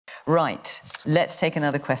Right, let's take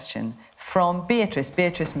another question from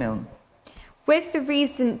Beatrice Milne. With the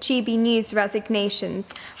recent GB News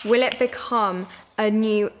resignations, will it become a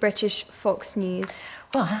new British Fox News?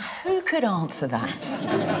 Well, who could answer that?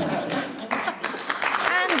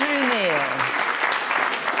 Andrew Neil.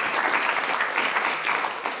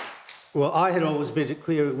 Well, I had always made it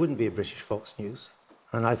clear it wouldn't be a British Fox News,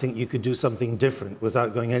 and I think you could do something different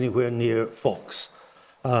without going anywhere near Fox.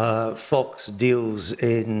 Fox deals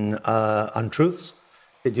in untruths,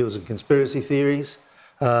 it deals in conspiracy theories,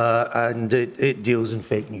 and it deals in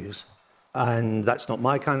fake news. And that's not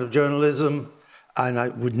my kind of journalism, and I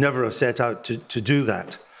would never have set out to do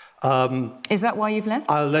that. Is that why you've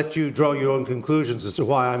left? I'll let you draw your own conclusions as to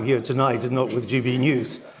why I'm here tonight and not with GB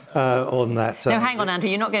News on that. No, hang on,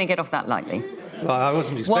 Andrew, you're not going to get off that lightly. Well, I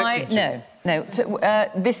wasn't expecting to. No. So,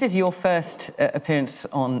 this is your first appearance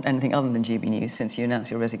on anything other than GB News since you announced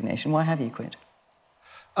your resignation. Why have you quit?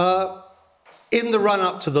 In the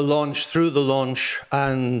run-up to the launch, through the launch,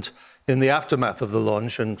 and in the aftermath of the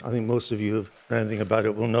launch, and I think most of you who know anything about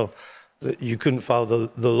it will know that you couldn't file the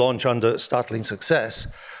launch under startling success,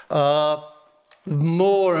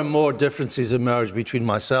 more and more differences emerged between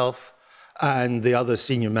myself and the other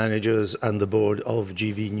senior managers and the board of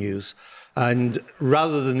GB News. And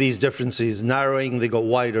rather than these differences narrowing, they got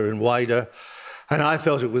wider and wider. And I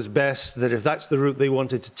felt it was best that if that's the route they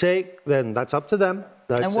wanted to take, then that's up to them.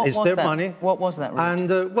 It's their money. What was that route?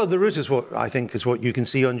 And, well, the route is what I think is what you can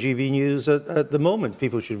see on GB News at the moment.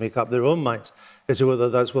 People should make up their own minds as to whether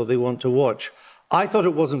that's what they want to watch. I thought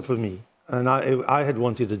it wasn't for me, and I had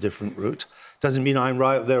wanted a different route. Doesn't mean I'm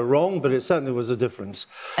right or they're wrong, but it certainly was a difference.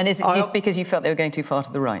 And is it because you felt they were going too far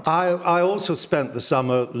to the right? I also spent the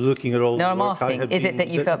summer looking at all the work. No, I'm asking, is it that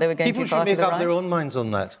you felt they were going too far to the right? People should make up their own minds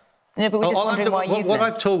on that. No, but we're just wondering why you've What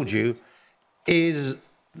I've told you is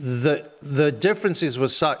that the differences were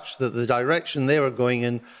such that the direction they were going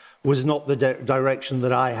in was not the direction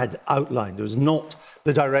that I had outlined. It was not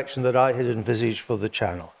the direction that I had envisaged for the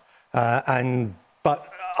channel.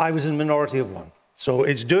 But I was in minority of one. So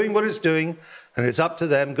it's doing what it's doing, and it's up to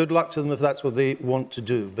them. Good luck to them if that's what they want to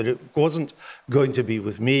do. But it wasn't going to be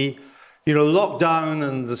with me. You know, lockdown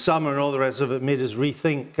and the summer and all the rest of it made us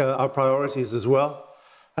rethink our priorities as well.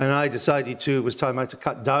 And I decided it was time I had to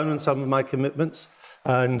cut down on some of my commitments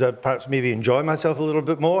and perhaps maybe enjoy myself a little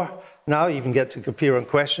bit more. Now I even get to appear on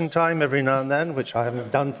Question Time every now and then, which I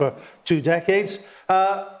haven't done for 2 decades.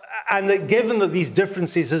 And that given that these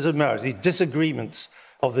differences has emerged, these disagreements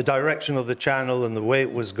of the direction of the channel and the way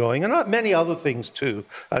it was going, and many other things too,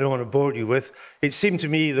 I don't want to bore you with, it seemed to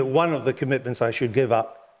me that one of the commitments I should give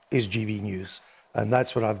up is GB News. And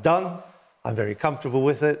that's what I've done. I'm very comfortable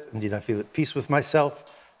with it. Indeed, I feel at peace with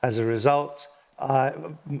myself as a result.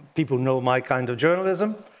 People know my kind of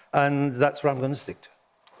journalism, and that's what I'm going to stick to.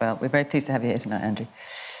 Well, we're very pleased to have you here tonight, Andrew.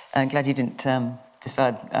 I'm glad you didn't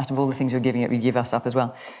decide, out of all the things you're giving up, you give us up as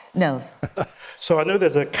well. Nels. So I know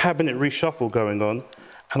there's a cabinet reshuffle going on,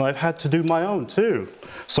 and I've had to do my own too.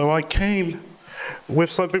 So I came with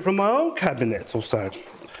something from my own cabinet or so.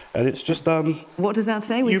 And it's just... what does that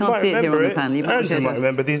say? We can't see it here on the panel. You might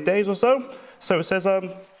remember these days or so. So it says,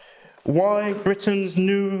 why Britain's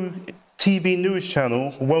new TV news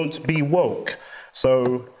channel won't be woke.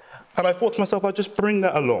 So, and I thought to myself, I'd just bring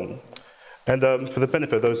that along. And for the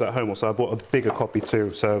benefit of those at home, also, I bought a bigger copy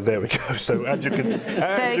too. So there we go. So Andrew can.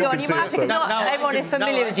 So go on. You might have to. Not everyone is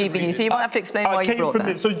familiar with GB News, so you might have to explain why you brought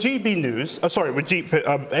that. So GB News. Sorry, with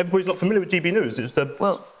everybody's not familiar with GB News. It's the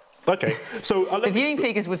well. Okay, so the viewing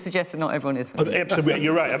figures would suggest that not everyone is familiar. Absolutely,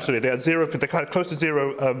 you're right. Absolutely, they are zero. They're kind of close to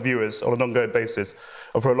zero viewers on an ongoing basis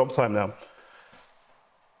for a long time now.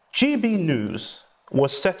 GB News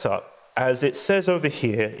was set up, as it says over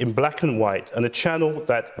here, in black and white, and a channel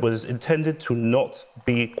that was intended to not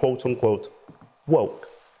be, quote-unquote, woke.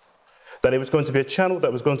 That it was going to be a channel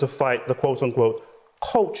that was going to fight the, quote-unquote,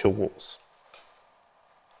 culture wars.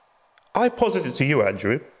 I posited to you,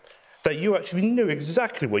 Andrew, that you actually knew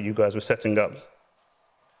exactly what you guys were setting up.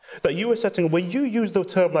 That you were setting up, when you used the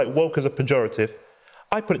term like woke as a pejorative,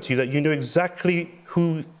 I put it to you that you knew exactly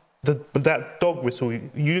who that dog whistle,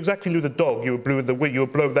 you exactly knew the dog you were blowing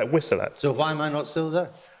that whistle at. So why am I not still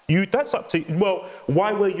there? That's up to you. Well,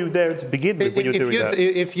 why were you there to begin with when you're doing that?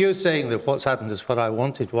 If you're saying that what's happened is what I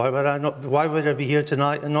wanted, why would I not? Why would I be here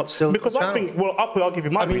tonight and not still? Because I think, well, I'll give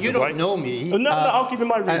you my reason. I mean, you don't know me. No, I'll give you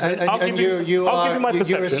my reason. I'll give you my perception.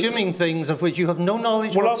 You're assuming things of which you have no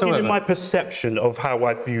knowledge whatsoever. Well, I'll give you my perception of how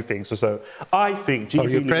I view things. So I think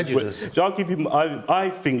GB News. Prejudice. I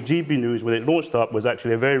think GB News, when it launched up, was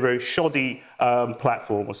actually a very, very shoddy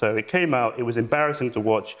platform or so. It came out, it was embarrassing to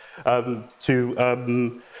watch.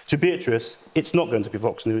 To Beatrice, it's not going to be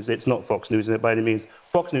Fox News. It's not Fox News by any means.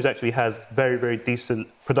 Fox News actually has very, very decent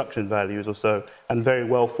production values or so and very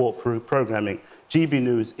well thought through programming. GB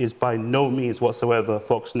News is by no means whatsoever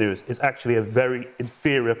Fox News. It's actually a very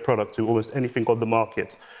inferior product to almost anything on the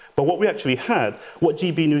market. But what we actually had, what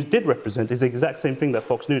GB News did represent is the exact same thing that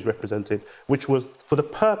Fox News represented, which was for the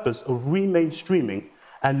purpose of re-mainstreaming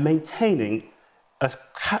and maintaining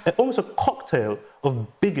almost a cocktail of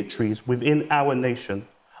bigotries within our nation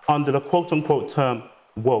under the quote-unquote term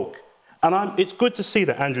woke. And it's good to see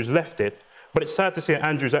that Andrew's left it, but it's sad to see that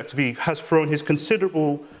Andrew's actually has thrown his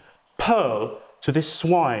considerable pearl to this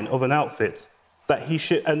swine of an outfit that he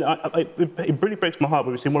should... And it really breaks my heart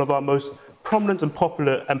when we've seen one of our most prominent and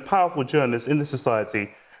popular and powerful journalists in the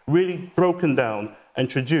society really broken down and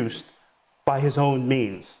traduced by his own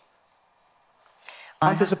means.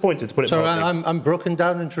 I'm disappointed, to put it mildly. I'm broken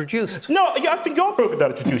down and traduced. No, yeah, I think you're broken down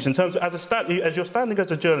and traduced in terms of as you're standing as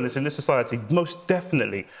a journalist in this society, most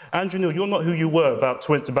definitely. Andrew Neil, you're not who you were about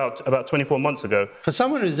 24 months ago. For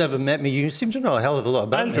someone who's never met me, you seem to know a hell of a lot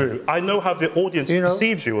about me. Andrew, I know how the audience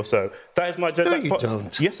perceives you or so. That is my job. No, you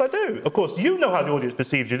don't. Yes, I do. Of course, you know how the audience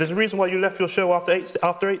perceives you. There's a reason why you left your show after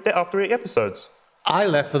eight episodes. I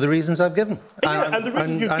left for the reasons I've given. Yeah, and the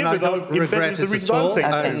reason you've given I don't regret it at all.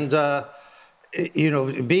 And you know,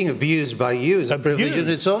 being abused by you is a privilege in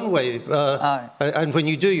its own way. And when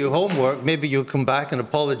you do your homework, maybe you'll come back and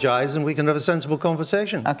apologise and we can have a sensible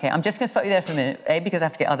conversation. OK, I'm just going to stop you there for a minute, A, because I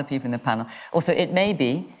have to get other people in the panel. Also, it may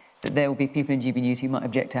be that there will be people in GB News who might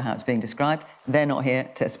object to how it's being described. They're not here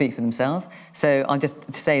to speak for themselves, so I'll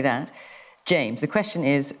just say that. James, the question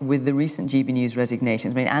is, with the recent GB News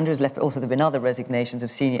resignations, I mean, Andrew has left, but also there have been other resignations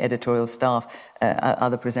of senior editorial staff,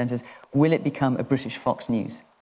 other presenters, will it become a British Fox News?